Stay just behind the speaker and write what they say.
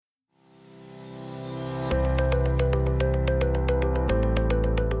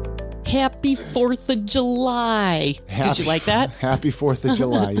Happy 4th of July. Did you like that? Happy 4th of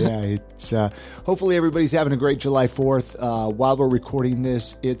July. Yeah, it's hopefully everybody's having a great July 4th. While we're recording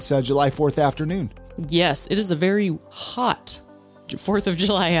this, it's July 4th afternoon. Yes, it is a very hot 4th of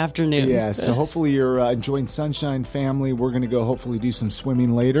July afternoon. Yeah, so hopefully you're enjoying sunshine, family. We're going to go hopefully do some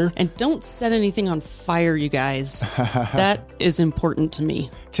swimming later. And don't set anything on fire, you guys. That is important to me.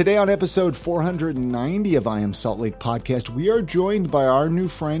 Today on episode 490 of I Am Salt Lake Podcast, we are joined by our new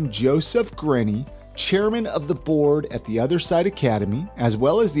friend Joseph Grenny, chairman of the board at the Other Side Academy, as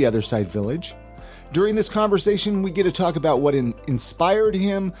well as the Other Side Village. During this conversation, we get to talk about what inspired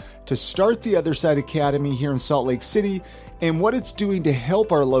him to start the Other Side Academy here in Salt Lake City and what it's doing to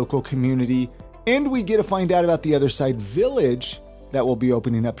help our local community. And we get to find out about the Other Side Village that will be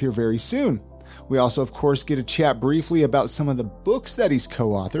opening up here very soon. We also, of course, get to chat briefly about some of the books that he's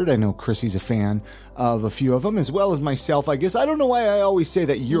co-authored. I know Chrissy's a fan of a few of them, as well as myself, I guess. I don't know why I always say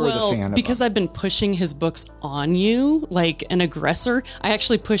that you're the fan of them. Because I've been pushing his books on you like an aggressor. I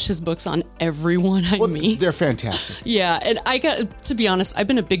actually push his books on everyone I meet. They're fantastic. Yeah, and I got to be honest, I've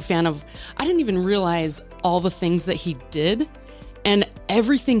been a big fan of, I didn't even realize all the things that he did. And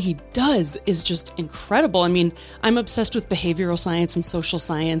everything he does is just incredible. I mean, I'm obsessed with behavioral science and social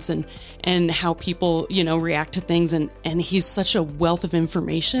science and how people, react to things. And he's such a wealth of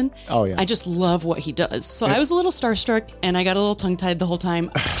information. Oh, yeah. I just love what he does. So I was a little starstruck and I got a little tongue-tied the whole time.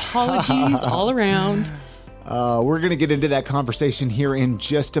 Apologies all around. We're going to get into that conversation here in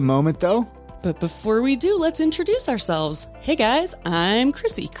just a moment, though. But before we do, let's introduce ourselves. Hey guys, I'm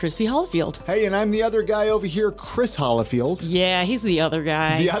Chrissy Hollifield. Hey, and I'm the other guy over here, Chris Hollifield. Yeah, he's the other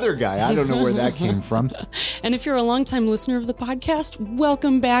guy. The other guy. I don't know where that came from. And if you're a longtime listener of the podcast,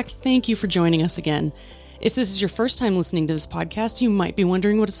 welcome back. Thank you for joining us again. If this is your first time listening to this podcast, you might be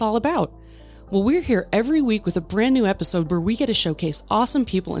wondering what it's all about. Well, we're here every week with a brand new episode where we get to showcase awesome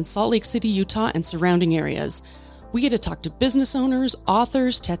people in Salt Lake City, Utah, and surrounding areas. We get to talk to business owners,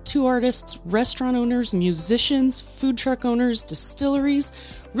 authors, tattoo artists, restaurant owners, musicians, food truck owners, distilleries,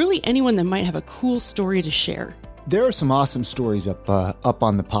 really anyone that might have a cool story to share. There are some awesome stories up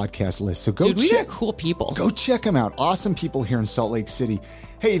on the podcast list, so we got cool people. Go check them out. Awesome people here in Salt Lake City.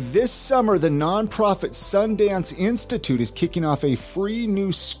 Hey, this summer, the nonprofit Sundance Institute is kicking off a free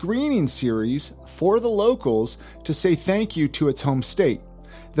new screening series for the locals to say thank you to its home state.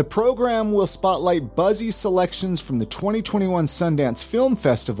 The program will spotlight buzzy selections from the 2021 Sundance Film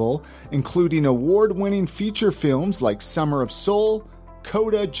Festival, including award-winning feature films like Summer of Soul,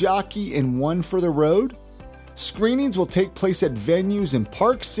 Coda, Jockey, and One for the Road. Screenings will take place at venues in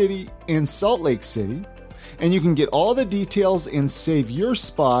Park City and Salt Lake City, and you can get all the details and save your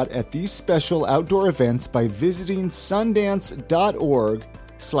spot at these special outdoor events by visiting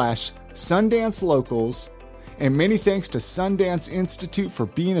sundance.org/SundanceLocals. And many thanks to Sundance Institute for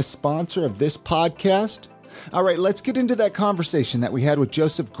being a sponsor of this podcast. All right, let's get into that conversation that we had with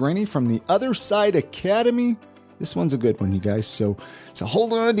Joseph Grenny from the Other Side Academy. This one's a good one, you guys. So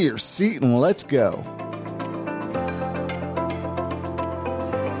hold on to your seat and let's go.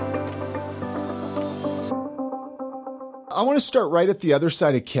 I want to start right at the Other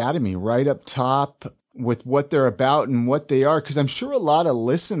Side Academy, right up top with what they're about and what they are, because I'm sure a lot of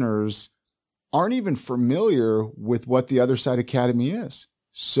listeners aren't even familiar with what the Other Side Academy is.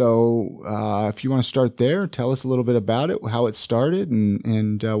 So if you want to start there, tell us a little bit about it, how it started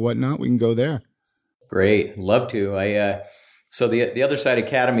and whatnot. We can go there. Great. Love to. So the Other Side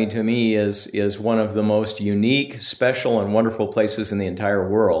Academy to me is one of the most unique, special, and wonderful places in the entire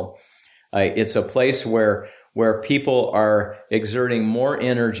world. It's a place where people are exerting more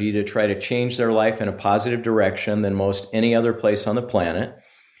energy to try to change their life in a positive direction than most any other place on the planet.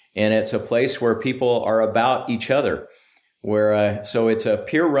 And it's a place where people are about each other, so it's a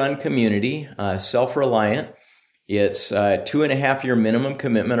peer-run community, self-reliant. It's a 2.5-year minimum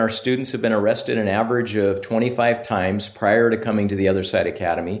commitment. Our students have been arrested an average of 25 times prior to coming to the Other Side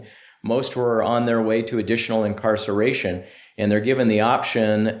Academy. Most were on their way to additional incarceration, and they're given the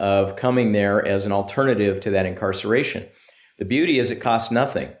option of coming there as an alternative to that incarceration. The beauty is it costs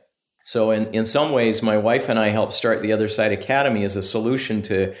nothing. So in some ways, my wife and I helped start the Other Side Academy as a solution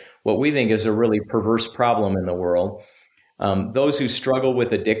to what we think is a really perverse problem in the world. Those who struggle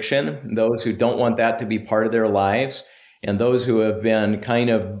with addiction, those who don't want that to be part of their lives, and those who have been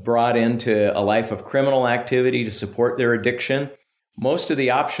kind of brought into a life of criminal activity to support their addiction, most of the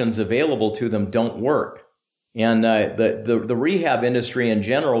options available to them don't work. And the rehab industry in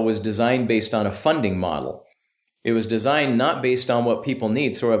general was designed based on a funding model. It was designed not based on what people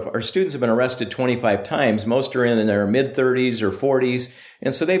need. So if our students have been arrested 25 times, most are in their mid-30s or 40s.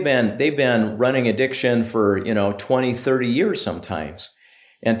 And so they've been running addiction for, 20, 30 years sometimes.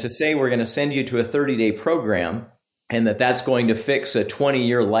 And to say we're going to send you to a 30-day program and that's going to fix a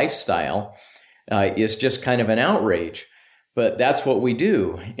 20-year lifestyle is just kind of an outrage. But that's what we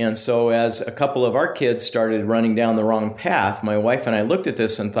do. And so as a couple of our kids started running down the wrong path, my wife and I looked at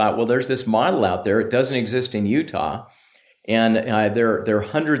this and thought, well, there's this model out there. It doesn't exist in Utah. And there are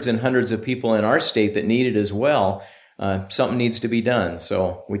hundreds and hundreds of people in our state that need it as well. Something needs to be done.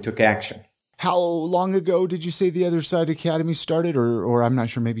 So we took action. How long ago did you say the Other Side Academy started? Or I'm not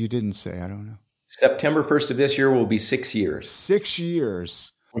sure. Maybe you didn't say. I don't know. September 1st of this year will be 6 years. 6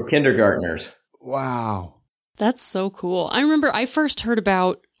 years. We're kindergartners. Wow. That's so cool. I remember I first heard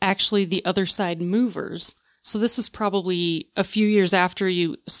about actually the Other Side Movers. So this was probably a few years after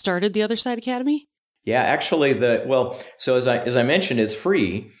you started the Other Side Academy? Yeah, actually, so as I mentioned, it's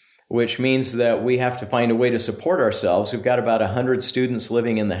free, which means that we have to find a way to support ourselves. We've got about 100 students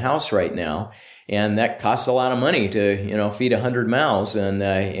living in the house right now, and that costs a lot of money to, feed 100 mouths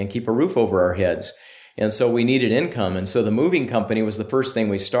and keep a roof over our heads. And so we needed income. And so the moving company was the first thing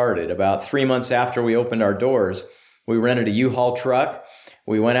we started. About 3 months after we opened our doors, we rented a U-Haul truck.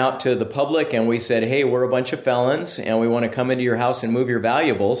 We went out to the public and we said, hey, we're a bunch of felons and we want to come into your house and move your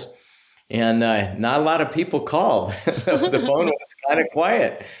valuables. And not a lot of people called. The phone was kind of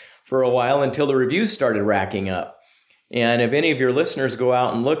quiet for a while until the reviews started racking up. And if any of your listeners go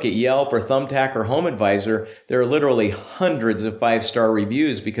out and look at Yelp or Thumbtack or HomeAdvisor, there are literally hundreds of 5-star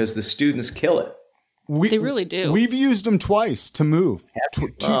reviews because the students kill it. They really do. We've used them twice to move, two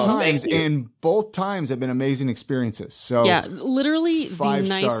times, and both times have been amazing experiences. So yeah, literally the 5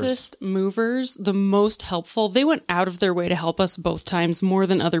 nicest stars. movers, the most helpful. They went out of their way to help us both times more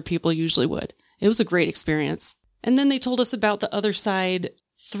than other people usually would. It was a great experience. And then they told us about the Other Side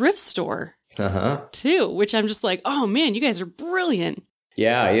thrift store too, which I'm just like, oh man, you guys are brilliant.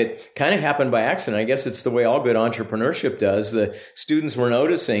 Yeah, it kind of happened by accident. I guess it's the way all good entrepreneurship does. The students were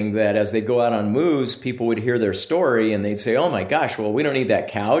noticing that as they go out on moves, people would hear their story and they'd say, oh my gosh, well, we don't need that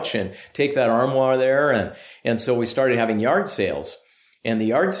couch and take that armoire there. And so we started having yard sales. And the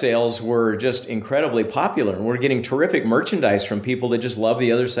yard sales were just incredibly popular. And we're getting terrific merchandise from people that just love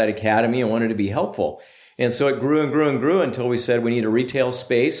the Other Side Academy and wanted to be helpful. And so it grew and grew and grew until we said we need a retail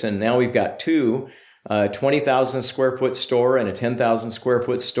space. And now we've got 2. 20,000 square foot store and a 10,000 square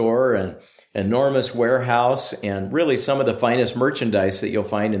foot store and enormous warehouse and really some of the finest merchandise that you'll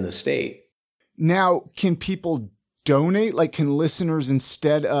find in the state. Now, can people donate? Like, can listeners,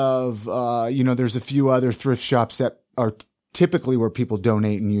 instead of, there's a few other thrift shops that are typically where people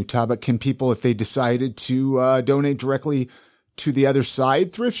donate in Utah, but can people, if they decided to donate directly to the Other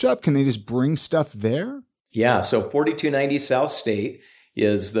Side thrift shop, can they just bring stuff there? Yeah. So 4290 South State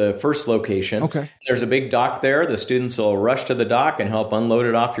is the first location. Okay. There's a big dock there. The students will rush to the dock and help unload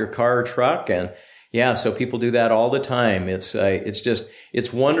it off your car or truck. And yeah, so people do that all the time.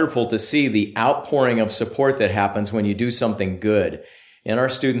 It's wonderful to see the outpouring of support that happens when you do something good. And our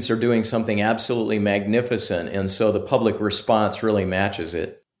students are doing something absolutely magnificent. And so the public response really matches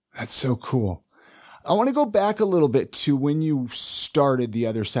it. That's so cool. I want to go back a little bit to when you started the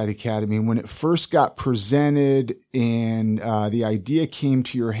Other Side Academy, when it first got presented and the idea came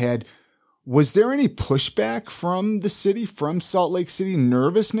to your head. Was there any pushback from the city, from Salt Lake City,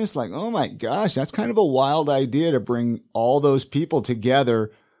 nervousness? Like, oh my gosh, that's kind of a wild idea to bring all those people together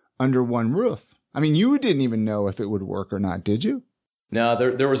under one roof. I mean, you didn't even know if it would work or not, did you? No,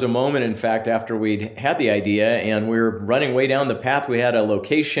 there was a moment, in fact, after we'd had the idea and we were running way down the path. We had a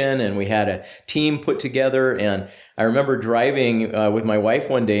location and we had a team put together. And I remember driving with my wife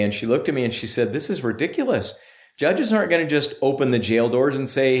one day and she looked at me and she said, this is ridiculous. Judges aren't going to just open the jail doors and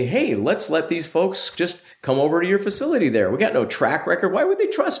say, hey, let's let these folks just come over to your facility there. We got no track record. Why would they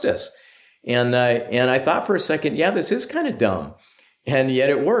trust us? And I thought for a second, yeah, this is kind of dumb. And yet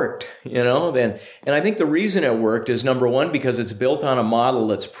it worked, and I think the reason it worked is, number one, because it's built on a model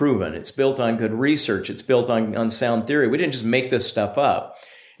that's proven. It's built on good research. It's built on sound theory. We didn't just make this stuff up.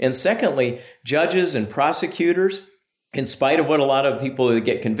 And secondly, judges and prosecutors, in spite of what a lot of people that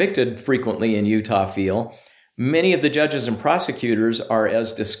get convicted frequently in Utah feel, many of the judges and prosecutors are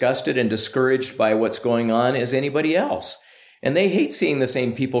as disgusted and discouraged by what's going on as anybody else. And they hate seeing the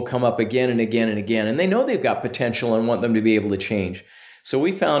same people come up again and again and again. And they know they've got potential and want them to be able to change. So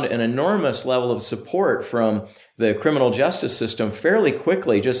we found an enormous level of support from the criminal justice system fairly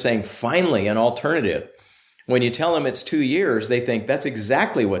quickly, just saying, finally, an alternative. When you tell them it's 2 years, they think that's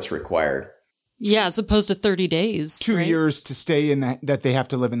exactly what's required. Yeah, as opposed to 30 days. 2 years to stay in that they have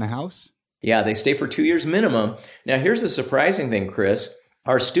to live in the house? Yeah, they stay for 2 years minimum. Now, here's the surprising thing, Chris.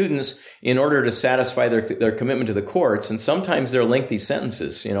 Our students, in order to satisfy their commitment to the courts, and sometimes they're lengthy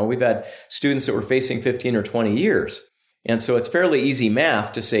sentences. We've had students that were facing 15 or 20 years. And so it's fairly easy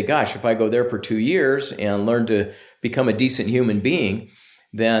math to say, gosh, if I go there for 2 years and learn to become a decent human being,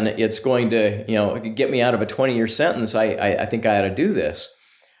 then it's going to, get me out of a 20-year sentence. I think I ought to do this.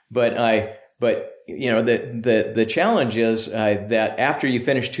 But the challenge is that after you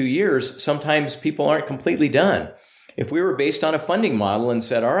finish 2 years, sometimes people aren't completely done. If we were based on a funding model and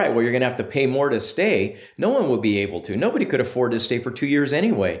said, all right, well, you're going to have to pay more to stay, no one would be able to. Nobody could afford to stay for 2 years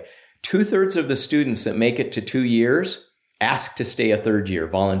anyway. 2/3 of the students that make it to 2 years ask to stay a third year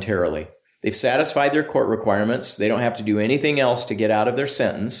voluntarily. They've satisfied their court requirements. They don't have to do anything else to get out of their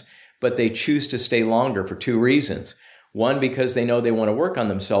sentence, but they choose to stay longer for 2 reasons. One, because they know they want to work on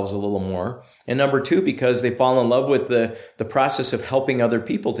themselves a little more. And number 2, because they fall in love with the process of helping other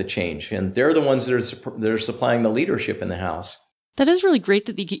people to change. And they're the ones that are supplying the leadership in the house. That is really great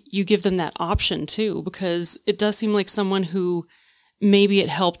that you give them that option too, because it does seem like someone who maybe it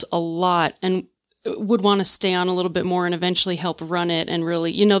helped a lot and would want to stay on a little bit more and eventually help run it. And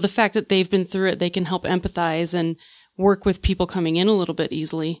really, the fact that they've been through it, they can help empathize and work with people coming in a little bit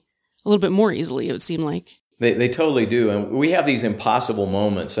more easily, it would seem like. They totally do. And we have these impossible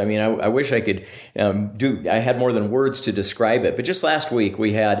moments. I mean, I wish I could I had more than words to describe it. But just last week,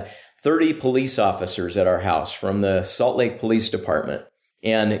 we had 30 police officers at our house from the Salt Lake Police Department.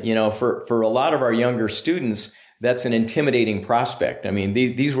 And, for a lot of our younger students, that's an intimidating prospect. I mean,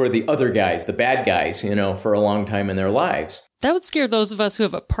 these were the other guys, the bad guys, for a long time in their lives. That would scare those of us who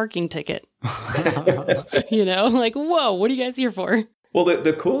have a parking ticket. Like, whoa, what are you guys here for? Well,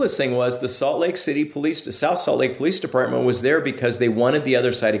 the coolest thing was the South Salt Lake Police Department was there because they wanted the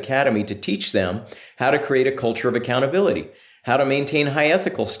Other Side Academy to teach them how to create a culture of accountability, how to maintain high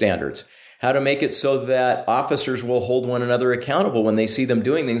ethical standards, how to make it so that officers will hold one another accountable when they see them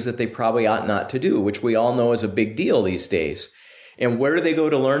doing things that they probably ought not to do, which we all know is a big deal these days. And where do they go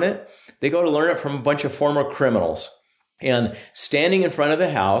to learn it? They go to learn it from a bunch of former criminals. And standing in front of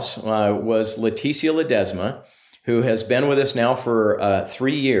the house was Leticia Ledesma, who has been with us now for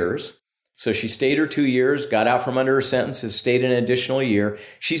 3 years. So she stayed her 2 years, got out from under her sentence, has stayed an additional year.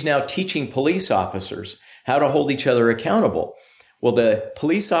 She's now teaching police officers how to hold each other accountable. Well, the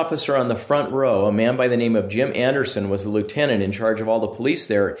police officer on the front row, a man by the name of Jim Anderson, was the lieutenant in charge of all the police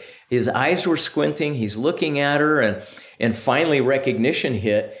there. His eyes were squinting. He's looking at her, and finally recognition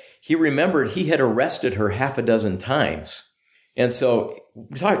hit. He remembered he had arrested her 6 times. And so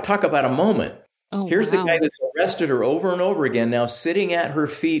talk about a moment. Oh, Here's wow. the guy that's arrested her over and over again, now sitting at her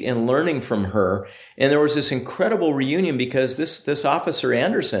feet and learning from her. And there was this incredible reunion because this officer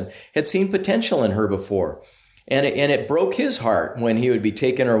Anderson had seen potential in her before. And it broke his heart when he would be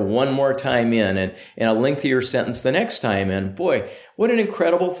taking her one more time in and a lengthier sentence the next time. And boy, what an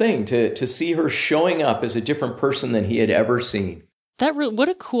incredible thing to see her showing up as a different person than he had ever seen. What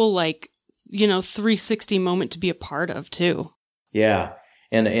a cool, 360 moment to be a part of too. Yeah.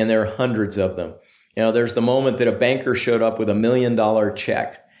 And there are hundreds of them. There's the moment that a banker showed up with $1 million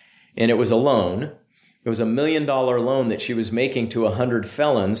check, and it was a loan. It was $1 million loan that she was making to 100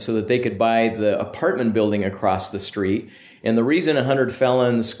 felons so that they could buy the apartment building across the street. And the reason 100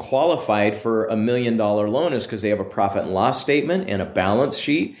 felons qualified for $1 million loan is because they have a profit and loss statement and a balance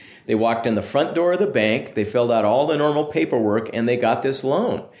sheet. They walked in the front door of the bank, they filled out all the normal paperwork, and they got this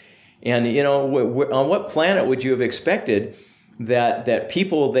loan. And, on what planet would you have expected that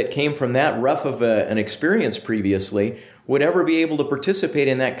people that came from that rough of an experience previously would ever be able to participate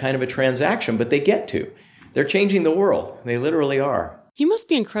in that kind of a transaction? But they get to. They're changing the world. They literally are. You must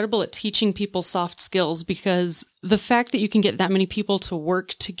be incredible at teaching people soft skills, because the fact that you can get that many people to work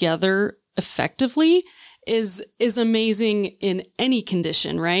together effectively is amazing in any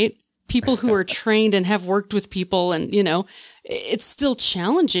condition, right? People who are trained and have worked with people, and, it's still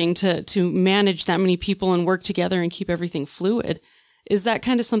challenging to manage that many people and work together and keep everything fluid. Is that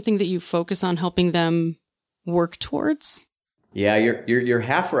kind of something that you focus on helping them work towards? Yeah, you're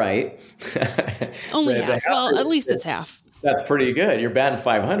half right. Only half. Well, at least it's half. That's pretty good. You're batting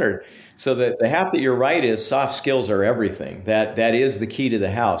 500. So the half that you're right is soft skills are everything. That is the key to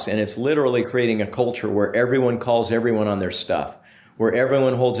the house. And it's literally creating a culture where everyone calls everyone on their stuff, where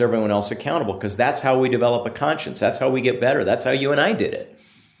everyone holds everyone else accountable, because that's how we develop a conscience. That's how we get better. That's how you and I did it.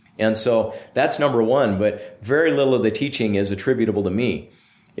 And so that's number one, but very little of the teaching is attributable to me.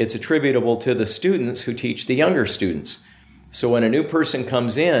 It's attributable to the students who teach the younger students. So when a new person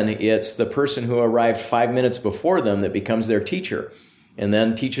comes in, it's the person who arrived 5 minutes before them that becomes their teacher, and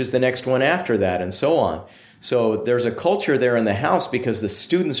then teaches the next one after that, and so on. So there's a culture there in the house because the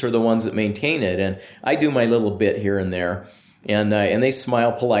students are the ones that maintain it. And I do my little bit here and there. And they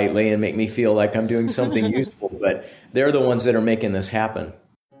smile politely and make me feel like I'm doing something useful, but they're the ones that are making this happen.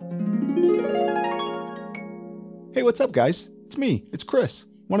 Hey, what's up, guys? It's me. It's Chris,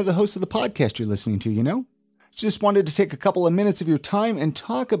 one of the hosts of the podcast you're listening to, you know? Just wanted to take a couple of minutes of your time and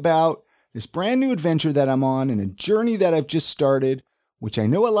talk about this brand new adventure that I'm on and a journey that I've just started, which I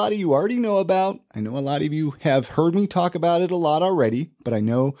know a lot of you already know about. I know a lot of you have heard me talk about it a lot already, but I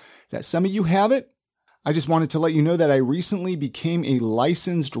know that some of you haven't. I just wanted to let you know that I recently became a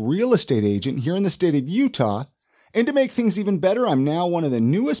licensed real estate agent here in the state of Utah. And to make things even better, I'm now one of the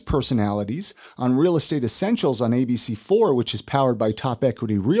newest personalities on Real Estate Essentials on ABC4, which is powered by Top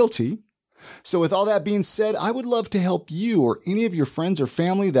Equity Realty. So with all that being said, I would love to help you or any of your friends or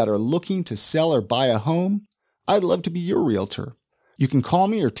family that are looking to sell or buy a home. I'd love to be your realtor. You can call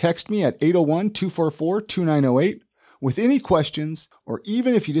me or text me at 801-244-2908 with any questions, or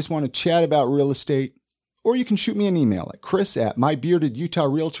even if you just want to chat about real estate, or you can shoot me an email at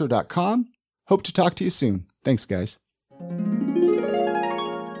chris@mybeardedutahrealtor.com. Hope to talk to you soon. Thanks, guys.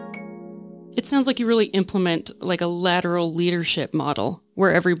 It sounds like you really implement like a lateral leadership model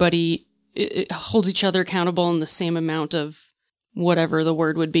where everybody holds each other accountable in the same amount of whatever the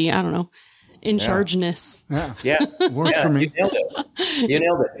word would be. I don't know. In chargeness. Yeah. Works for me. You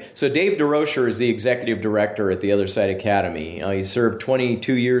nailed it. So Dave DeRocher is the executive director at the Other Side Academy. He served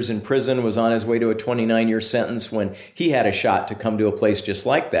 22 years in prison, was on his way to a 29-year sentence when he had a shot to come to a place just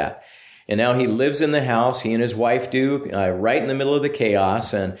like that. And now he lives in the house, he and his wife do, right in the middle of the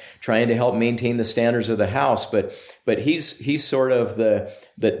chaos and trying to help maintain the standards of the house. But he's sort of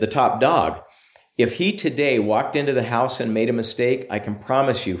the top dog. If he today walked into the house and made a mistake, I can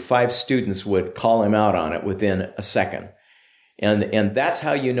promise you 5 students would call him out on it within a second. And that's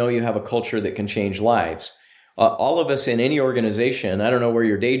how you know you have a culture that can change lives. All of us in any organization, I don't know where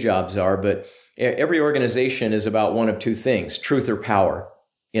your day jobs are, but every organization is about one of two things, truth or power.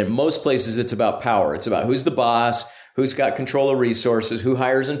 In most places, it's about power. It's about who's the boss, who's got control of resources, who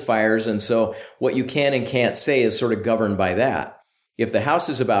hires and fires. And so what you can and can't say is sort of governed by that. If the house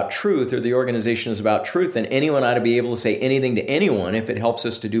is about truth or the organization is about truth, then anyone ought to be able to say anything to anyone if it helps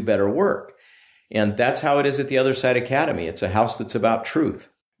us to do better work. And that's how it is at the Other Side Academy. It's a house that's about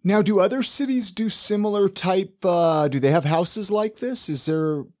truth. Now, do other cities do similar type, do they have houses like this? Is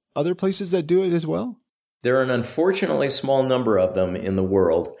there other places that do it as well? There are an unfortunately small number of them in the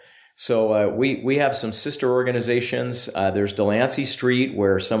world. So we have some sister organizations. There's Delancey Street,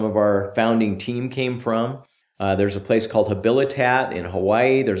 where some of our founding team came from. There's a place called Habilitat in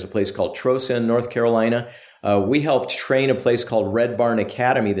Hawaii. There's a place called Trosa in North Carolina. We helped train a place called Red Barn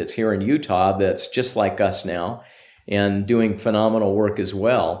Academy that's here in Utah that's just like us now and doing phenomenal work as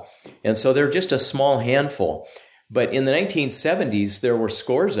well. And so they're just a small handful. But in the 1970s, there were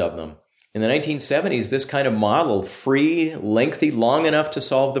scores of them. In the 1970s, this kind of model, free, lengthy, long enough to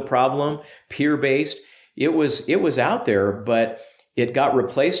solve the problem, peer-based, it was out there, but it got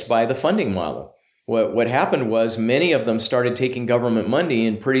replaced by the funding model. What happened was many of them started taking government money,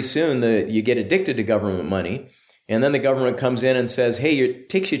 and pretty soon you get addicted to government money, and then the government comes in and says, hey, it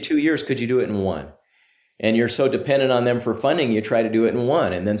takes you 2 years, could you do it in 1? And you're so dependent on them for funding, you try to do it in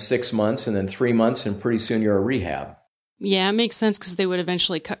 1, and then 6 months, and then 3 months, and pretty soon you're a rehab. Yeah, it makes sense because they would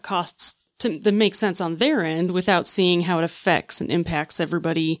eventually cut costs that make sense on their end without seeing how it affects and impacts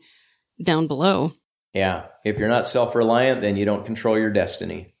everybody down below. Yeah. If you're not self-reliant, then you don't control your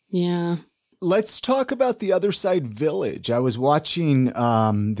destiny. Yeah. Let's talk about the Other Side Village. I was watching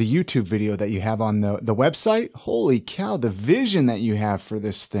the YouTube video that you have on the website. Holy cow, the vision that you have for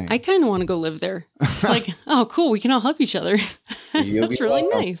this thing. I kind of want to go live there. It's like, oh, cool, we can all help each other. That's really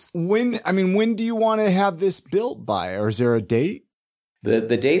nice. When do you want to have this built by, or is there a date?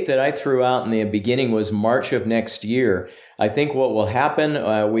 The date that I threw out in the beginning was March of next year. I think what will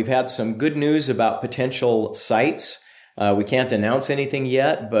happen, we've had some good news about potential sites. We can't announce anything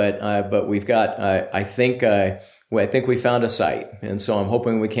yet, but we've got, I think we found a site. And so I'm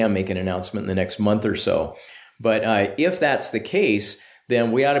hoping we can make an announcement in the next month or so. But if that's the case,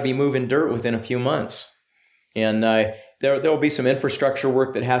 then we ought to be moving dirt within a few months. And there will be some infrastructure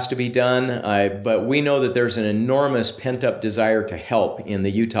work that has to be done, but we know that there's an enormous pent-up desire to help in the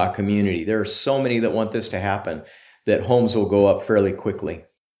Utah community. There are so many that want this to happen that homes will go up fairly quickly.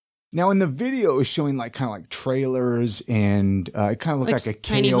 Now, in the video, it was showing kind of like trailers, and it kind of looked like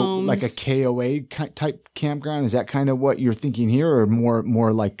a KOA type campground. Is that kind of what you're thinking here, or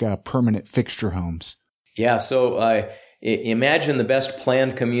more like permanent fixture homes? Yeah. So imagine the best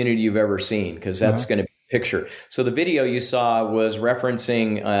planned community you've ever seen, because that's going to be a picture. So the video you saw was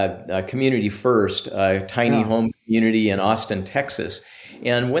referencing Community First, a tiny home community in Austin, Texas.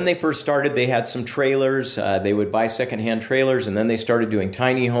 And when they first started, they had some trailers. They would buy secondhand trailers, and then they started doing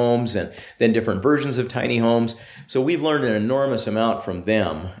tiny homes and then different versions of tiny homes. So we've learned an enormous amount from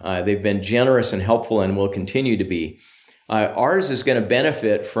them. They've been generous and helpful and will continue to be. Ours is going to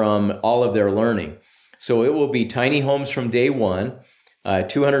benefit from all of their learning. So it will be tiny homes from day one,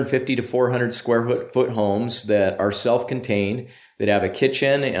 250 to 400 square foot homes that are self-contained, that have a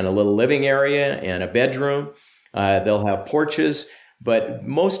kitchen and a little living area and a bedroom. They'll have porches, but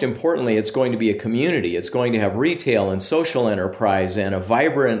most importantly, it's going to be a community. It's going to have retail and social enterprise and a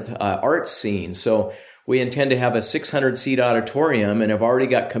vibrant arts scene. So we intend to have a 600-seat auditorium and have already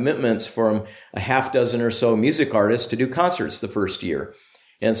got commitments from a half dozen or so music artists to do concerts the first year.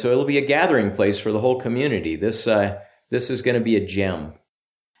 And so it'll be a gathering place for the whole community. This is going to be a gem.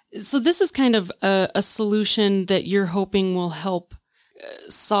 So this is kind of a solution that you're hoping will help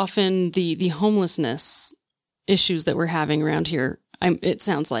soften the homelessness issues that we're having around here, it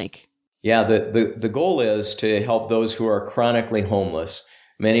sounds like. Yeah, the goal is to help those who are chronically homeless,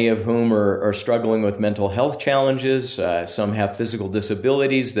 many of whom are struggling with mental health challenges. Some have physical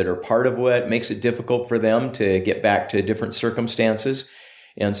disabilities that are part of what makes it difficult for them to get back to different circumstances.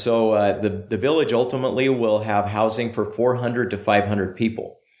 And so the village ultimately will have housing for 400 to 500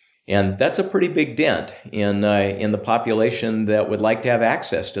 people. And that's a pretty big dent in the population that would like to have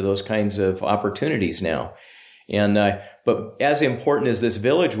access to those kinds of opportunities now. And but as important as this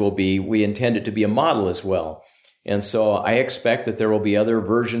village will be, we intend it to be a model as well. And so I expect that there will be other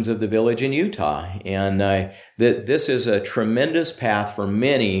versions of the village in Utah. And this is a tremendous path for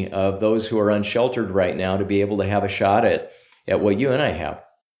many of those who are unsheltered right now to be able to have a shot at what you and I have.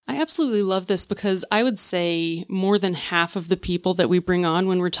 I absolutely love this because I would say more than half of the people that we bring on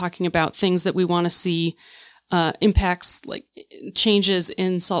when we're talking about things that we want to see impacts, like changes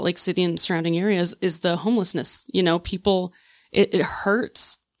in Salt Lake City and surrounding areas, is the homelessness. You know, people, it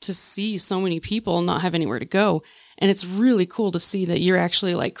hurts to see so many people not have anywhere to go. And it's really cool to see that you're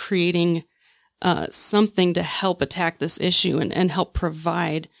actually like creating something to help attack this issue and help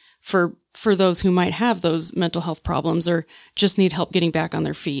provide for those who might have those mental health problems or just need help getting back on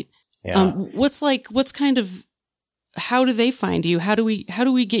their feet. Yeah. How do they find you? How do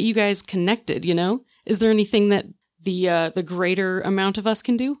we get you guys connected? You know, is there anything that the greater amount of us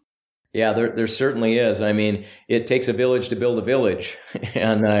can do? Yeah, there certainly is. I mean, it takes a village to build a village,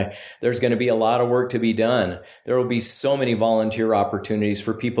 and there's going to be a lot of work to be done. There will be so many volunteer opportunities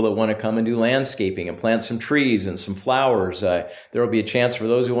for people that want to come and do landscaping and plant some trees and some flowers. There will be a chance for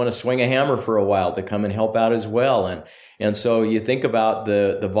those who want to swing a hammer for a while to come and help out as well. And so you think about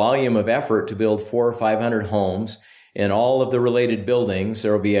the volume of effort to build 400 or 500 homes. In all of the related buildings,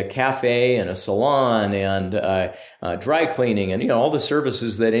 there will be a cafe and a salon and dry cleaning and, all the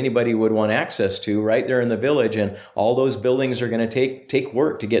services that anybody would want access to right there in the village. And all those buildings are going to take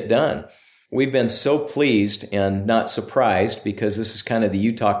work to get done. We've been so pleased and not surprised because this is kind of the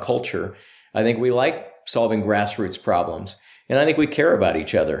Utah culture. I think we like solving grassroots problems. And I think we care about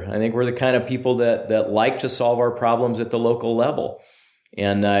each other. I think we're the kind of people that like to solve our problems at the local level.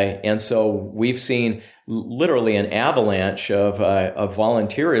 And so we've seen literally an avalanche of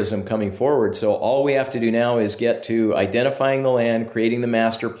volunteerism coming forward. So all we have to do now is get to identifying the land, creating the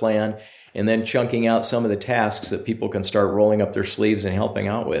master plan, and then chunking out some of the tasks that people can start rolling up their sleeves and helping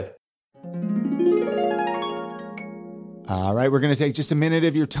out with. All right, we're going to take just a minute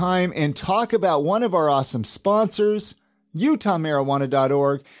of your time and talk about one of our awesome sponsors,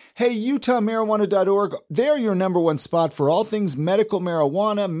 UtahMarijuana.org. Hey, UtahMarijuana.org, they're your number one spot for all things medical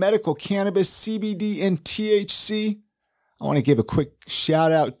marijuana, medical cannabis, CBD, and THC. I want to give a quick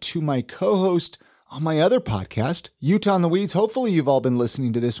shout out to my co-host on my other podcast, Utah in the Weeds. Hopefully you've all been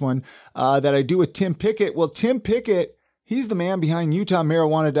listening to this one that I do with Tim Pickett. Well, Tim Pickett, he's the man behind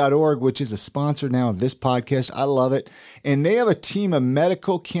UtahMarijuana.org, which is a sponsor now of this podcast. I love it. And they have a team of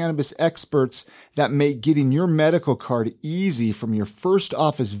medical cannabis experts that make getting your medical card easy from your first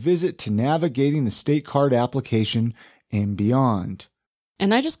office visit to navigating the state card application and beyond.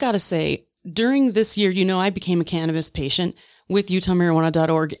 And I just got to say, during this year, I became a cannabis patient with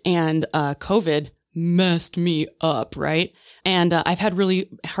UtahMarijuana.org, and COVID messed me up, right? And I've had really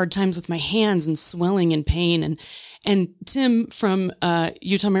hard times with my hands and swelling and pain. And Tim from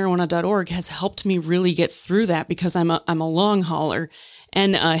UtahMarijuana.org has helped me really get through that because I'm a long hauler,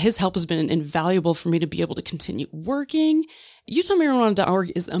 and his help has been invaluable for me to be able to continue working.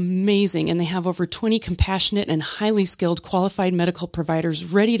 UtahMarijuana.org is amazing, and they have over 20 compassionate and highly skilled qualified medical providers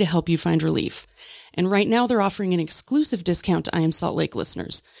ready to help you find relief. And right now they're offering an exclusive discount to I Am Salt Lake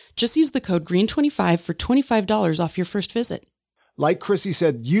listeners. Just use the code GREEN25 for $25 off your first visit. Like Chrissy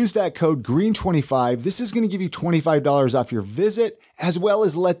said, use that code GREEN25. This is going to give you $25 off your visit, as well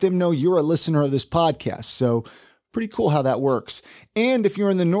as let them know you're a listener of this podcast. So pretty cool how that works. And if you're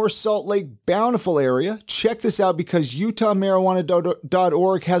in the North Salt Lake Bountiful area, check this out because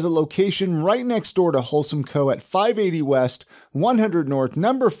UtahMarijuana.org has a location right next door to Wholesome Co. at 580 West, 100 North,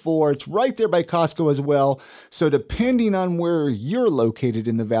 number 4. It's right there by Costco as well. So depending on where you're located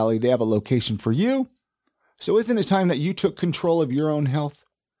in the valley, they have a location for you. So isn't it time that you took control of your own health?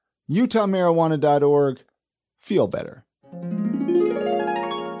 UtahMarijuana.org. Feel better.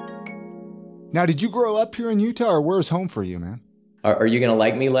 Now, did you grow up here in Utah, or where's home for you, man? Are you going to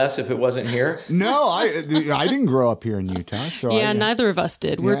like me less if it wasn't here? No, I didn't grow up here in Utah. So neither of us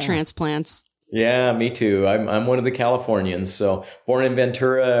did. We're transplants. Yeah, me too. I'm one of the Californians. So born in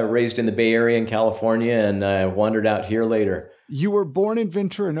Ventura, raised in the Bay Area in California, and wandered out here later. You were born in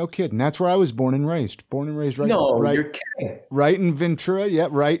Ventura, no kidding. That's where I was born and raised. Born and raised right. No, right, you're kidding. Right in Ventura, yeah,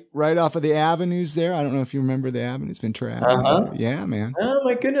 right off of the avenues there. I don't know if you remember the avenues, Ventura Avenue. Uh-huh. Yeah, man. Oh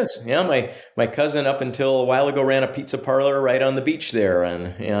my goodness. Yeah, my cousin up until a while ago ran a pizza parlor right on the beach there,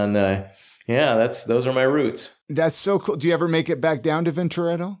 and those are my roots. That's so cool. Do you ever make it back down to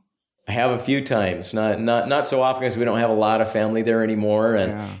Ventura at all? I have a few times, not so often because we don't have a lot of family there anymore,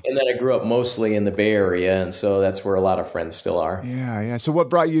 and then I grew up mostly in the Bay Area, and so that's where a lot of friends still are. Yeah. So what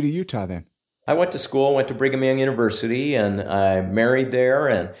brought you to Utah then? I went to school, went to Brigham Young University, and I married there,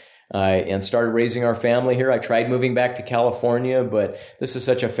 and started raising our family here. I tried moving back to California, but this is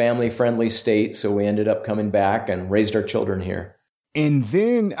such a family-friendly state, so we ended up coming back and raised our children here. And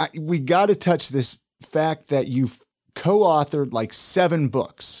then we got to touch this fact that you've co-authored like 7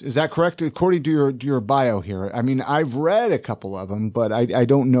 books. Is that correct? According to your bio here. I mean, I've read a couple of them, but I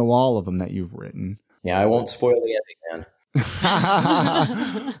don't know all of them that you've written. Yeah, I won't spoil the ending, man.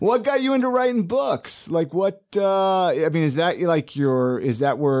 What got you into writing books? Like what, is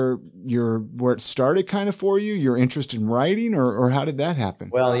that where it started kind of for you? Your interest in writing or how did that happen?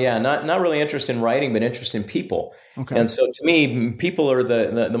 Well, yeah, not really interest in writing, but interest in people. Okay. And so to me, people are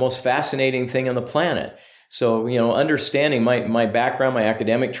the most fascinating thing on the planet. So, understanding my background, my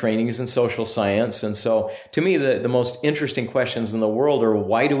academic training is in social science. And so to me, the most interesting questions in the world are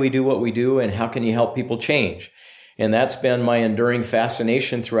why do we do what we do and how can you help people change? And that's been my enduring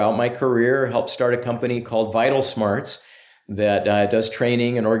fascination throughout my career. Helped start a company called Vital Smarts that does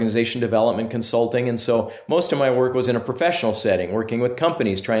training and organization development consulting. And so most of my work was in a professional setting, working with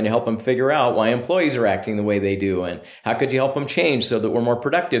companies, trying to help them figure out why employees are acting the way they do and how could you help them change so that we're more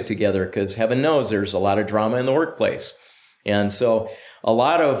productive together, because heaven knows there's a lot of drama in the workplace. And so a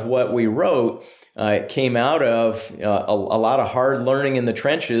lot of what we wrote came out of a lot of hard learning in the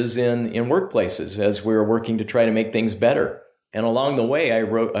trenches in workplaces as we were working to try to make things better. And along the way, I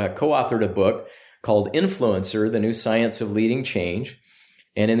co-authored a book called Influencer, the New Science of Leading Change.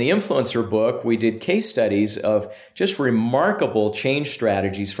 And in the Influencer book, we did case studies of just remarkable change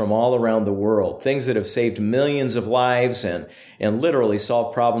strategies from all around the world, things that have saved millions of lives and literally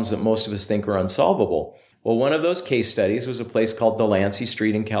solved problems that most of us think are unsolvable. Well, one of those case studies was a place called Delancey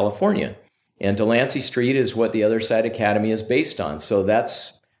Street in California. And Delancey Street is what the Other Side Academy is based on. So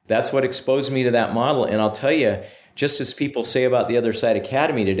that's what exposed me to that model. And I'll tell you, just as people say about the Other Side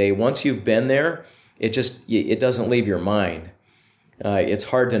Academy today, once you've been there, it doesn't leave your mind. It's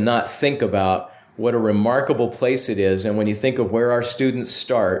hard to not think about what a remarkable place it is. And when you think of where our students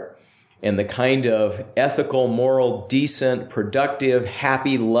start and the kind of ethical, moral, decent, productive,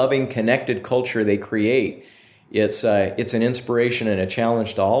 happy, loving, connected culture they create, it's an inspiration and a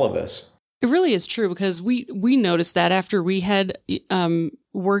challenge to all of us. It really is true because we noticed that after we had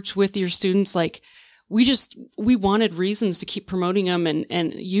worked with your students, like we wanted reasons to keep promoting them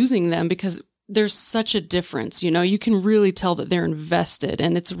and using them because there's such a difference. You can really tell that they're invested,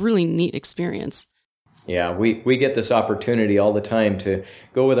 and it's a really neat experience. Yeah, we get this opportunity all the time to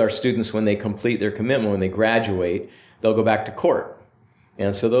go with our students when they complete their commitment, when they graduate, they'll go back to court.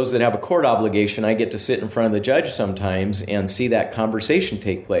 And so those that have a court obligation, I get to sit in front of the judge sometimes and see that conversation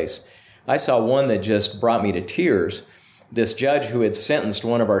take place. I saw one that just brought me to tears. This judge who had sentenced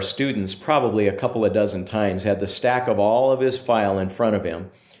one of our students probably a couple of dozen times had the stack of all of his file in front of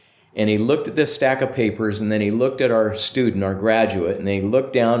him. And he looked at this stack of papers, and then he looked at our student, our graduate, and then he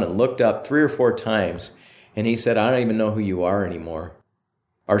looked down and looked up 3 or 4 times. And he said, I don't even know who you are anymore.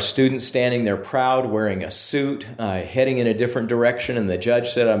 Our student standing there proud, wearing a suit, heading in a different direction. And the judge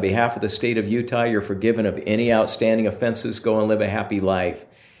said, on behalf of the state of Utah, you're forgiven of any outstanding offenses. Go and live a happy life.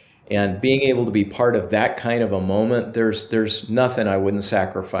 And being able to be part of that kind of a moment, there's nothing I wouldn't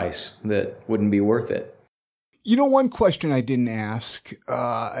sacrifice that wouldn't be worth it. One question I didn't ask,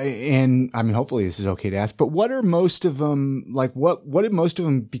 and I mean, hopefully this is okay to ask, but what are most of them, like what did most of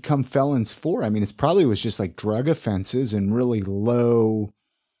them become felons for? I mean, it's probably was just like drug offenses and really low.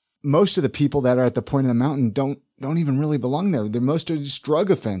 Most of the people that are at the point of the mountain don't even really belong there. They're most of just drug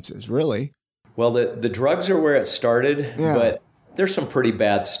offenses, really. Well, the drugs are where it started, but there's some pretty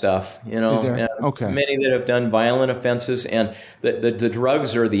bad stuff, Is there? Okay. Many that have done violent offenses, and the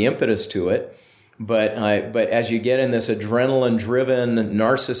drugs are the impetus to it. But as you get in this adrenaline-driven,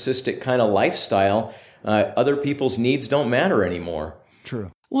 narcissistic kind of lifestyle, other people's needs don't matter anymore.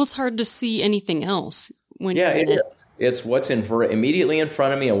 True. Well, it's hard to see anything else when you're in it is. It's what's immediately in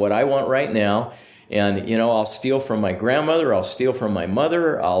front of me and what I want right now. And I'll steal from my grandmother. I'll steal from my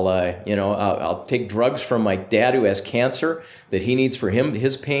mother. I'll take drugs from my dad who has cancer that he needs for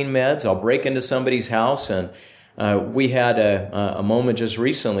his pain meds. I'll break into somebody's house and. We had a moment just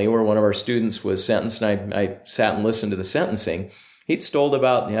recently where one of our students was sentenced, and I sat and listened to the sentencing. He'd stole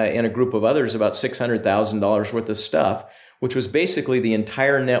in a group of others, about $600,000 worth of stuff, which was basically the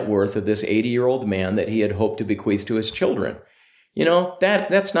entire net worth of this 80-year-old man that he had hoped to bequeath to his children.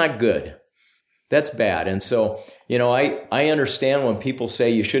 That's not good. That's bad. And so, I understand when people say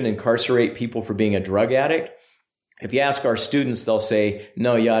you shouldn't incarcerate people for being a drug addict. If you ask our students, they'll say,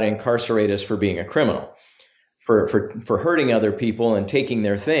 no, you ought to incarcerate us for being a criminal. For hurting other people and taking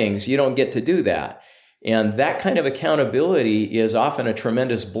their things. You don't get to do that. And that kind of accountability is often a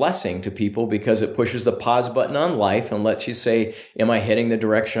tremendous blessing to people because it pushes the pause button on life and lets you say, am I heading the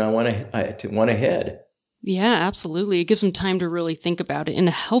direction I want to head? Yeah, absolutely. It gives them time to really think about it in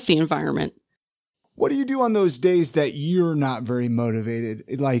a healthy environment. What do you do on those days that you're not very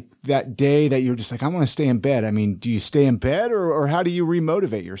motivated? Like that day that you're just like, I want to stay in bed. I mean, do you stay in bed or how do you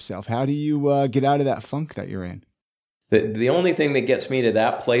remotivate yourself? How do you get out of that funk that you're in? The only thing that gets me to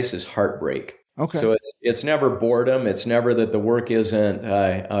that place is heartbreak. Okay. So it's never boredom. It's never that the work isn't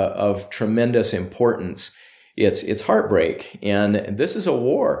of tremendous importance. It's heartbreak. And this is a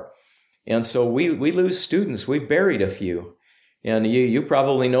war. And so we lose students. We buried a few. And you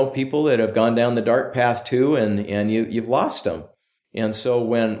probably know people that have gone down the dark path too, and you've lost them. And so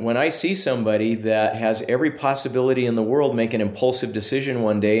when I see somebody that has every possibility in the world make an impulsive decision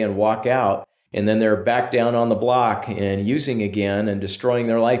one day and walk out, and then they're back down on the block and using again and destroying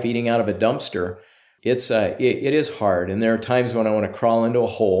their life, eating out of a dumpster, it is hard. And there are times when I want to crawl into a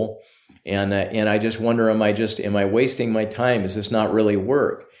hole, and I just wonder, am I wasting my time? Is this not really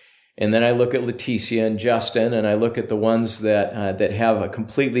work? And then I look at Leticia and Justin, and I look at the ones that have a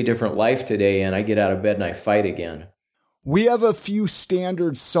completely different life today, and I get out of bed and I fight again. We have a few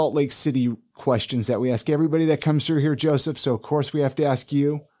standard Salt Lake City questions that we ask everybody that comes through here, Joseph. So, of course, we have to ask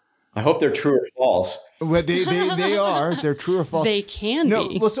you. I hope they're true or false. Well, they are. They're true or false. They can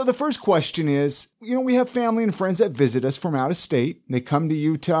be. Well, so the first question is, we have family and friends that visit us from out of state. They come to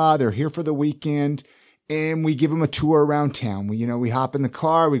Utah. They're here for the weekend. And we give them a tour around town. We hop in the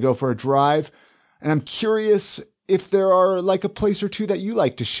car, we go for a drive. And I'm curious if there are like a place or two that you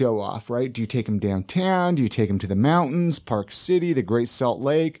like to show off, right? Do you take them downtown? Do you take them to the mountains, Park City, the Great Salt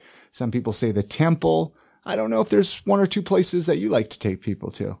Lake? Some people say the temple. I don't know if there's one or two places that you like to take people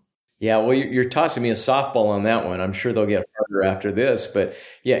to. Yeah, well, you're tossing me a softball on that one. I'm sure they'll get harder after this. But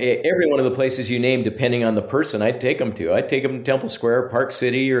yeah, every one of the places you name, depending on the person, I'd take them to. I'd take them to Temple Square, Park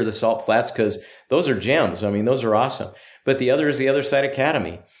City, or the Salt Flats, because those are gems. I mean, those are awesome. But the other is the Other Side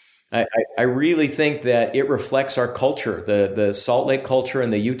Academy. I really think that it reflects our culture, the Salt Lake culture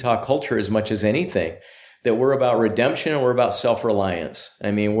and the Utah culture as much as anything, that we're about redemption and we're about self-reliance.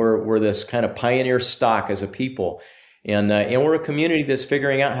 I mean, we're this kind of pioneer stock as a people. And we're a community that's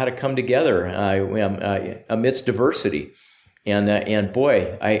figuring out how to come together amidst diversity. And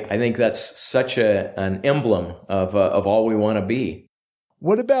boy, I think that's such an emblem of all we want to be.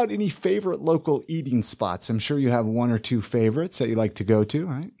 What about any favorite local eating spots? I'm sure you have one or two favorites that you like to go to,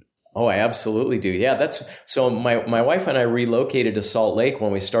 right? Oh, I absolutely do. Yeah, so my wife and I relocated to Salt Lake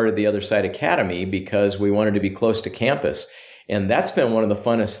when we started the Other Side Academy because we wanted to be close to campus. And that's been one of the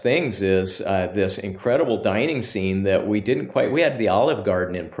funnest things is this incredible dining scene that we had the Olive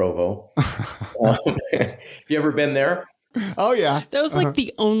Garden in Provo. Have you ever been there? Oh, yeah. That was like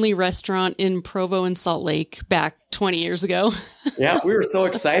the only restaurant in Provo and Salt Lake back 20 years ago. Yeah, we were so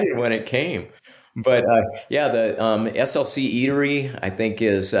excited when it came. But the SLC Eatery, I think,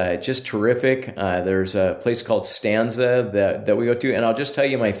 is just terrific. There's a place called Stanza that we go to. And I'll just tell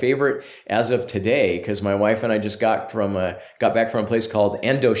you my favorite as of today, because my wife and I just got back from a place called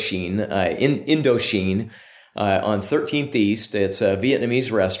Indochine on 13th East. It's a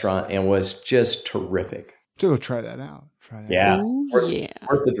Vietnamese restaurant and was just terrific. So go try that out. Yeah, Ooh, worth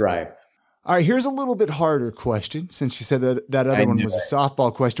the drive. All right, here's a little bit harder question, since you said that other one was a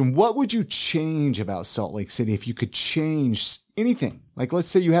softball question. What would you change about Salt Lake City if you could change anything? Like, let's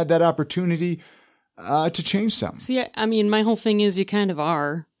say you had that opportunity to change something. See, I mean, my whole thing is you kind of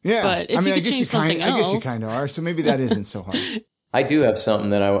are. Yeah. But if you could change something else. I guess you kind of are, so maybe that isn't so hard. I do have something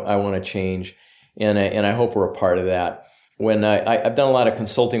that I want to change, and I hope we're a part of that. When I've done a lot of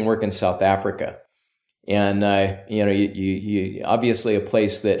consulting work in South Africa. And, you obviously a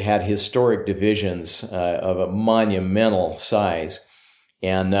place that had historic divisions of a monumental size.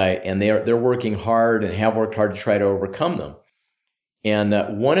 And they're working hard and have worked hard to try to overcome them.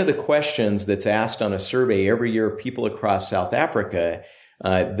 And one of the questions that's asked on a survey every year of people across South Africa,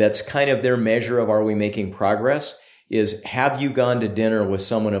 that's kind of their measure of are we making progress, is have you gone to dinner with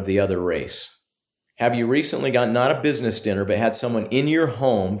someone of the other race? Have you recently gone, not a business dinner, but had someone in your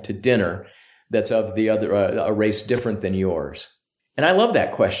home to dinner that's of the other a race different than yours? And I love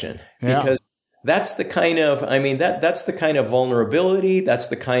that question because that's the kind of, that's the kind of vulnerability, that's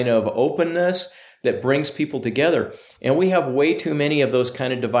the kind of openness that brings people together. And we have way too many of those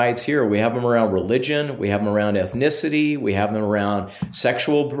kind of divides here. We have them around religion, we have them around ethnicity, we have them around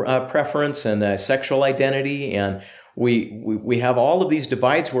sexual preference and sexual identity. And we have all of these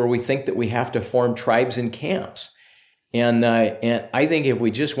divides where we think that we have to form tribes and camps. And I think if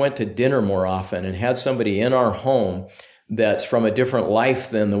we just went to dinner more often and had somebody in our home that's from a different life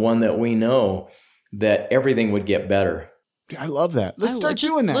than the one that we know, that everything would get better. I love that. Let's start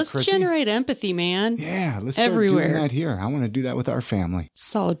doing that, Let's Chrissy. Generate empathy, man. Yeah, let's start doing that here. I want to do that with our family.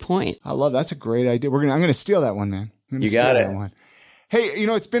 Solid point. I love that's a great idea. I'm going to steal that one, man. You got it. One. Hey,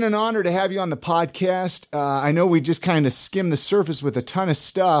 it's been an honor to have you on the podcast. I know we just kind of skimmed the surface with a ton of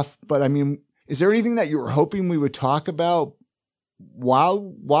stuff, but I mean, is there anything that you were hoping we would talk about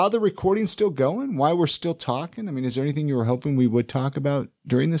while the recording's still going, while we're still talking? I mean, is there anything you were hoping we would talk about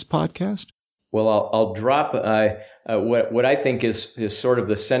during this podcast? Well, I'll drop what I think is sort of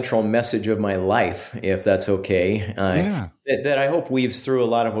the central message of my life, if that's okay. That I hope weaves through a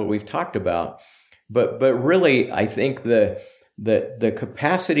lot of what we've talked about. But really, I think the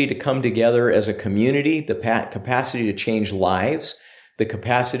capacity to come together as a community, the capacity to change lives, the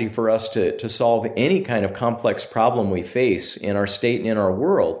capacity for us to solve any kind of complex problem we face in our state and in our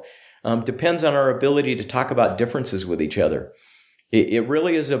world depends on our ability to talk about differences with each other. It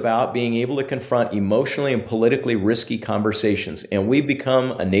really is about being able to confront emotionally and politically risky conversations. And we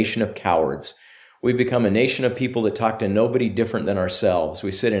become a nation of cowards. We become a nation of people that talk to nobody different than ourselves.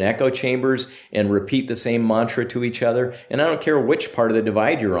 We sit in echo chambers and repeat the same mantra to each other. And I don't care which part of the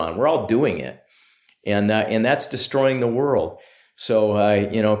divide you're on. We're all doing it. And that's destroying the world.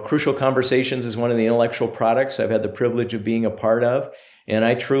 So, Crucial Conversations is one of the intellectual products I've had the privilege of being a part of. And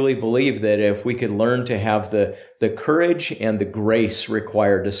I truly believe that if we could learn to have the courage and the grace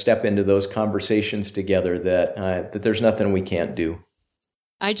required to step into those conversations together, that there's nothing we can't do.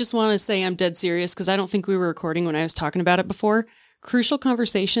 I just want to say I'm dead serious because I don't think we were recording when I was talking about it before. Crucial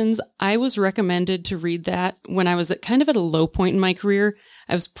Conversations, I was recommended to read that when I was at a low point in my career.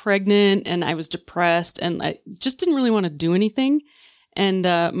 I was pregnant and I was depressed and I just didn't really want to do anything. And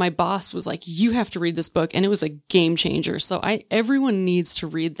my boss was like, you have to read this book. And it was a game changer. So everyone needs to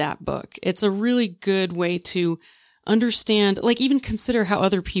read that book. It's a really good way to understand, even consider how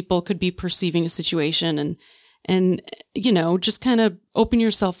other people could be perceiving a situation and just kind of open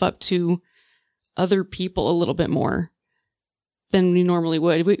yourself up to other people a little bit more than we normally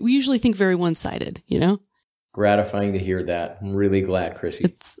would. We usually think very one-sided, Gratifying to hear that. I'm really glad, Chrissy.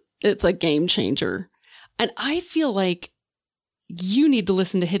 It's a game changer. And I feel like you need to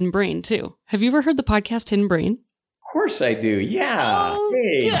listen to Hidden Brain too. Have you ever heard the podcast Hidden Brain? Of course I do. Yeah. Oh,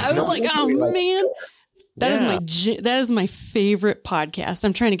 hey, yeah. I was like, oh man, that is my favorite podcast.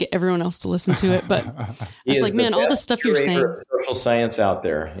 I'm trying to get everyone else to listen to it, but I was like, man, all the stuff you're saying. Social science out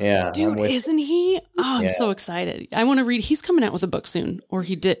there. Yeah. Dude, isn't he? Oh, I'm so excited. I want to read. He's coming out with a book soon, or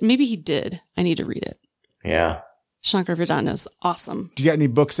he did. Maybe he did. I need to read it. Yeah. Shankar Vedanta is awesome. Do you got any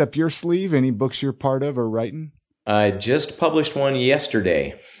books up your sleeve? Any books you're part of or writing? I just published one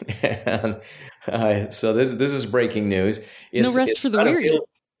yesterday. And, so this is breaking news. No rest for the weary.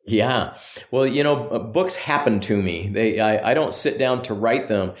 Yeah. Well, books happen to me. I don't sit down to write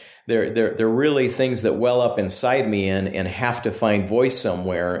them. They're really things that well up inside me and have to find voice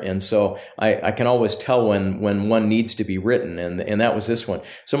somewhere. And so I can always tell when one needs to be written. And that was this one.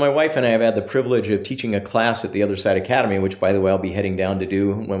 So my wife and I have had the privilege of teaching a class at the Other Side Academy, which by the way, I'll be heading down to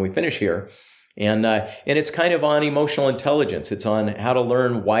do when we finish here. And it's kind of on emotional intelligence. It's on how to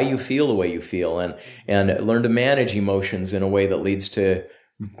learn why you feel the way you feel and learn to manage emotions in a way that leads to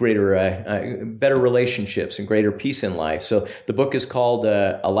better relationships and greater peace in life. So the book is called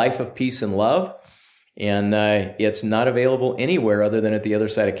A Life of Peace and Love, and it's not available anywhere other than at the Other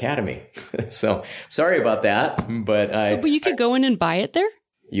Side Academy. So sorry about that, but but you could go in and buy it there?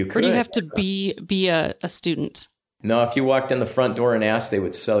 You could. Or do you have to be a student? No, if you walked in the front door and asked, they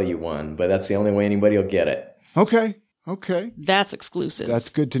would sell you one, but that's the only way anybody will get it. Okay. That's exclusive. That's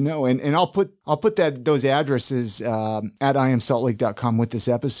good to know. And I'll put those addresses at iamsaltlake.com with this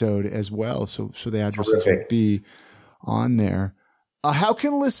episode as well. So the addresses would be on there. How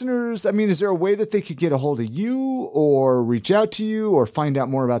can listeners, is there a way that they could get a hold of you or reach out to you or find out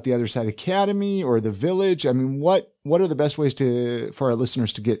more about the Other Side Academy or the Village? What are the best ways for our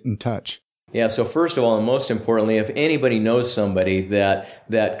listeners to get in touch? Yeah, so first of all, and most importantly, if anybody knows somebody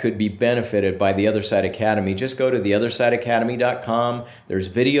that could be benefited by the Other Side Academy, just go to theothersideacademy.com. There's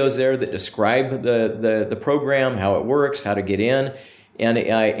videos there that describe the program, how it works, how to get in. And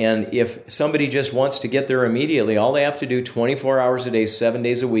if somebody just wants to get there immediately, all they have to do 24 hours a day, 7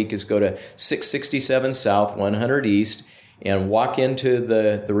 days a week is go to 667 South, 100 East, and walk into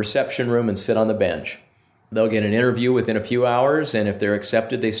the reception room and sit on the bench. They'll get an interview within a few hours, and if they're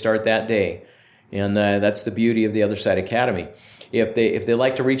accepted, they start that day. And that's the beauty of the Other Side Academy. If they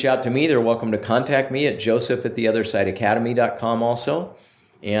like to reach out to me, they're welcome to contact me at joseph@theothersideacademy.com also.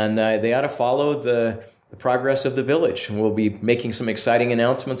 And they ought to follow the progress of the Village. We'll be making some exciting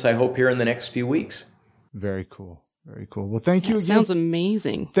announcements, I hope, here in the next few weeks. Very cool. Very cool. Well, thank you again. Sounds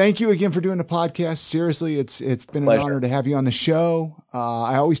amazing. Thank you again for doing the podcast. Seriously, it's been an honor to have you on the show.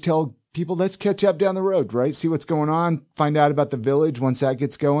 I always tell people, let's catch up down the road, right? See what's going on, find out about the Village once that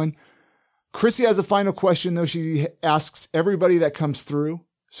gets going. Chrissy has a final question, though. She asks everybody that comes through.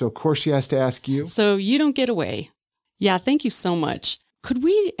 So, of course, she has to ask you. So you don't get away. Yeah, thank you so much. Could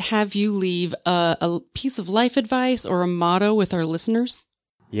we have you leave a piece of life advice or a motto with our listeners?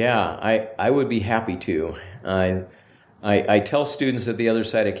 Yeah, I would be happy to. I tell students at the Other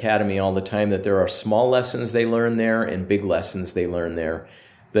Side Academy all the time that there are small lessons they learn there and big lessons they learn there.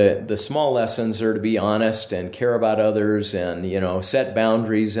 The small lessons are to be honest and care about others and, set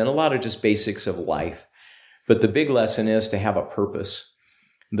boundaries and a lot of just basics of life. But the big lesson is to have a purpose.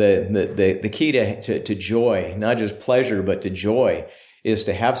 The key to joy, not just pleasure, but to joy, is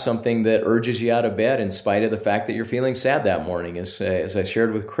to have something that urges you out of bed in spite of the fact that you're feeling sad that morning, as I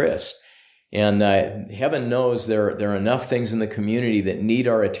shared with Chris. And heaven knows there are enough things in the community that need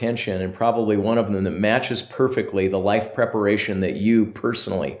our attention, and probably one of them that matches perfectly the life preparation that you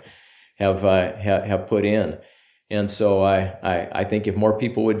personally have put in. And so I think if more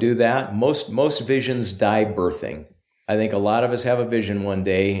people would do that, most visions die birthing. I think a lot of us have a vision one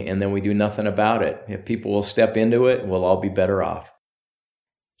day, and then we do nothing about it. If people will step into it, we'll all be better off.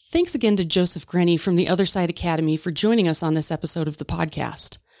 Thanks again to Joseph Grenny from the Other Side Academy for joining us on this episode of the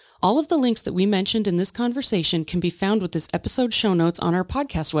podcast. All of the links that we mentioned in this conversation can be found with this episode show notes on our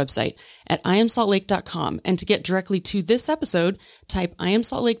podcast website at iamsaltlake.com. And to get directly to this episode, type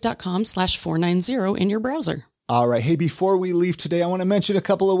iamsaltlake.com/490 in your browser. All right. Hey, before we leave today, I want to mention a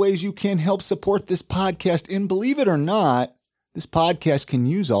couple of ways you can help support this podcast. And believe it or not, this podcast can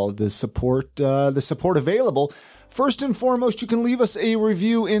use all of the support available. First and foremost, you can leave us a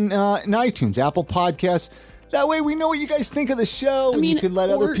review in iTunes, Apple Podcasts. That way we know what you guys think of the show, and you can let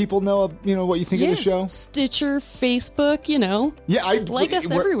other people know, what you think of the show. Stitcher, Facebook, Yeah, like us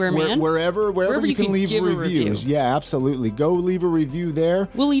everywhere, man. Wherever you can leave reviews. Yeah, absolutely. Go leave a review there.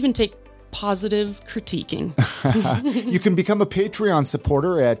 We'll even take positive critiquing. You can become a Patreon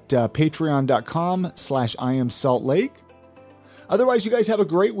supporter at patreon.com/iamsaltlake. Otherwise, you guys have a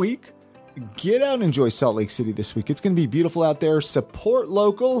great week. Get out and enjoy Salt Lake City this week. It's going to be beautiful out there. Support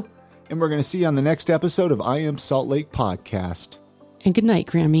local. And we're going to see you on the next episode of I Am Salt Lake Podcast. And good night,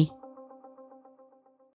 Grammy.